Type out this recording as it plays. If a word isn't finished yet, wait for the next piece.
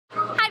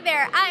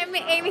there, I'm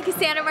Amy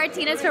Cassandra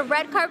Martinez for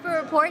Red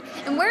Carpet Report,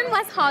 and we're in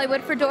West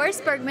Hollywood for Doris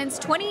Bergman's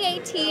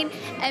 2018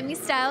 Emmy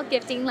Style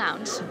Gifting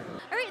Lounge. All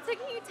right, so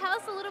can you tell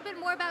us a little bit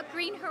more about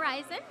Green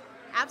Horizen?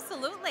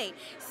 Absolutely.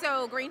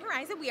 So Green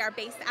Horizen, we are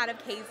based out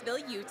of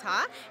Kaysville,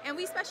 Utah, and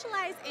we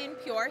specialize in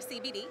pure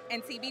CBD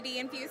and CBD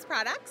infused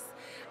products.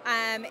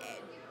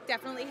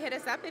 Definitely hit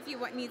us up if you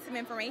need some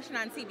information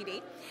on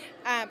CBD.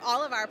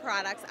 All of our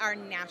products are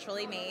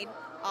naturally made,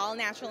 all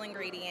natural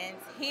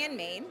ingredients,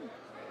 handmade.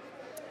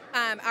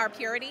 Our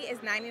purity is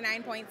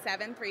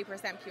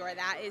 99.73% pure.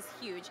 That is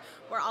huge.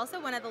 We're also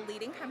one of the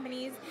leading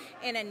companies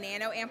in a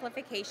nano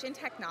amplification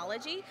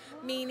technology,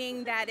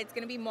 meaning that it's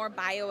going to be more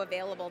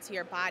bioavailable to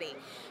your body.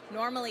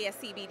 Normally a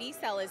CBD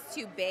cell is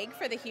too big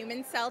for the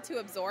human cell to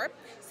absorb,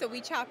 so we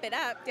chop it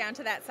up down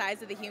to that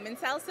size of the human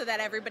cell so that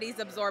everybody's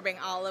absorbing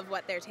all of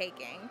what they're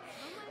taking.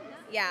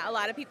 Yeah, a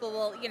lot of people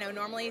will,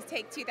 normally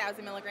take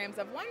 2,000 milligrams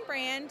of one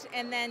brand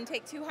and then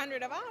take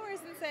 200 of ours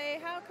and say,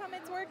 how come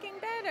it's working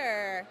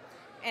better?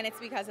 And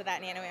it's because of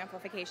that nano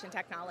amplification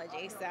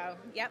technology. So,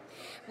 yep,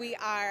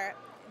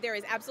 there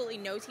is absolutely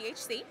no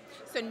THC,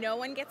 so no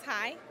one gets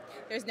high.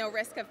 There's no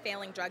risk of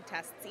failing drug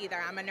tests either.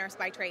 I'm a nurse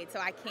by trade, so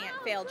I can't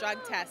fail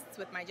drug tests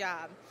with my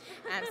job.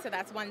 So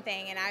that's one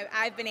thing, and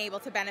I've been able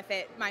to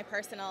benefit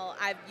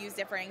I've used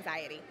it for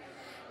anxiety.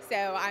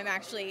 So I'm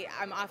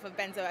off of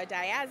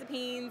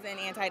benzodiazepines and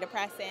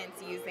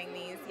antidepressants using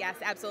these. Yes,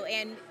 absolutely.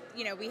 And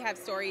we have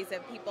stories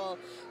of people,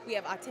 we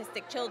have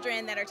autistic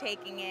children that are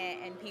taking it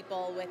and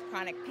people with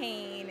chronic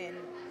pain and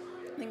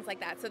things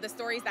like that. So the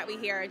stories that we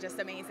hear are just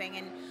amazing,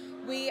 and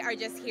we are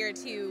just here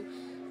to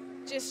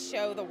just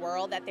show the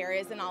world that there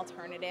is an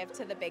alternative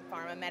to the big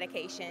pharma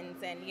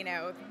medications and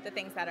the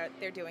things that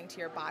they're doing to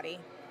your body.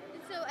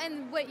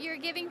 And what you're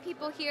giving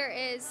people here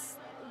is,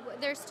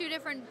 there's two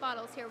different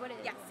bottles here. What is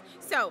it? Yes.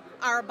 So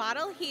our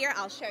bottle here,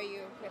 I'll show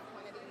you with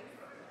one of these.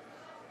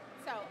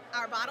 So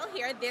our bottle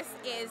here, this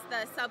is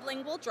the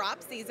sublingual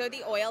drops. These are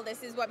the oil.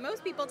 This is what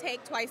most people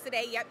take twice a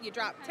day. Yep, you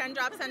drop 10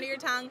 drops under your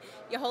tongue,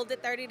 you hold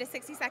it 30 to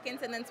 60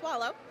 seconds and then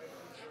swallow.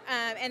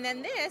 And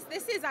then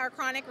this is our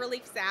chronic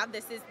relief salve.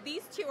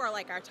 These two are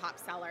like our top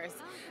sellers.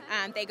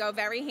 They go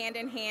very hand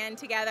in hand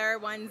together.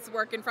 One's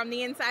working from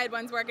the inside,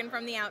 one's working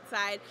from the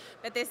outside.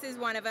 But this is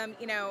one of them.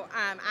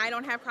 I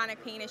don't have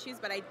chronic pain issues,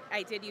 but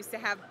I did used to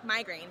have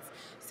migraines.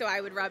 So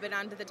I would rub it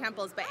onto the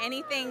temples. But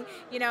anything,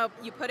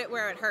 you put it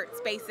where it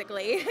hurts,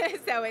 basically.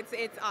 So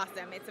it's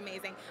awesome. It's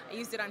amazing. I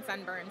used it on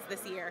sunburns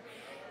this year.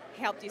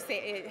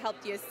 It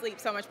helped you sleep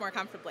so much more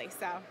comfortably.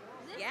 So.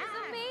 This is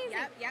amazing.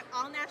 Yep.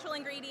 All natural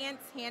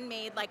ingredients,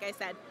 handmade, like I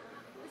said.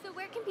 So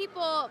where can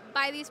people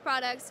buy these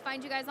products,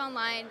 find you guys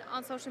online,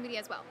 on social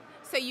media as well?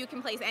 So you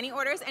can place any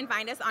orders and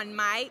find us on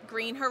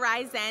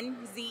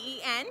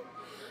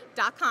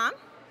mygreenhorizen.com.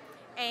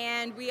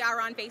 And we are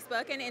on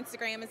Facebook and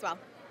Instagram as well.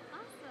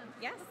 Awesome.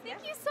 Yes. Well,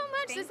 thank you so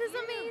much. This is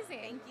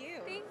amazing. Thank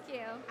you. Thank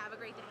you. Have a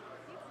great day.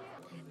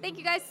 Thank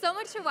you guys so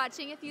much for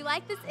watching. If you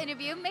like this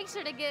interview, make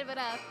sure to give it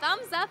a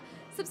thumbs up,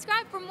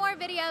 subscribe for more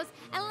videos,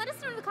 and let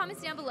us know in the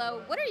comments down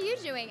below, what are you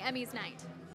doing Emmys night?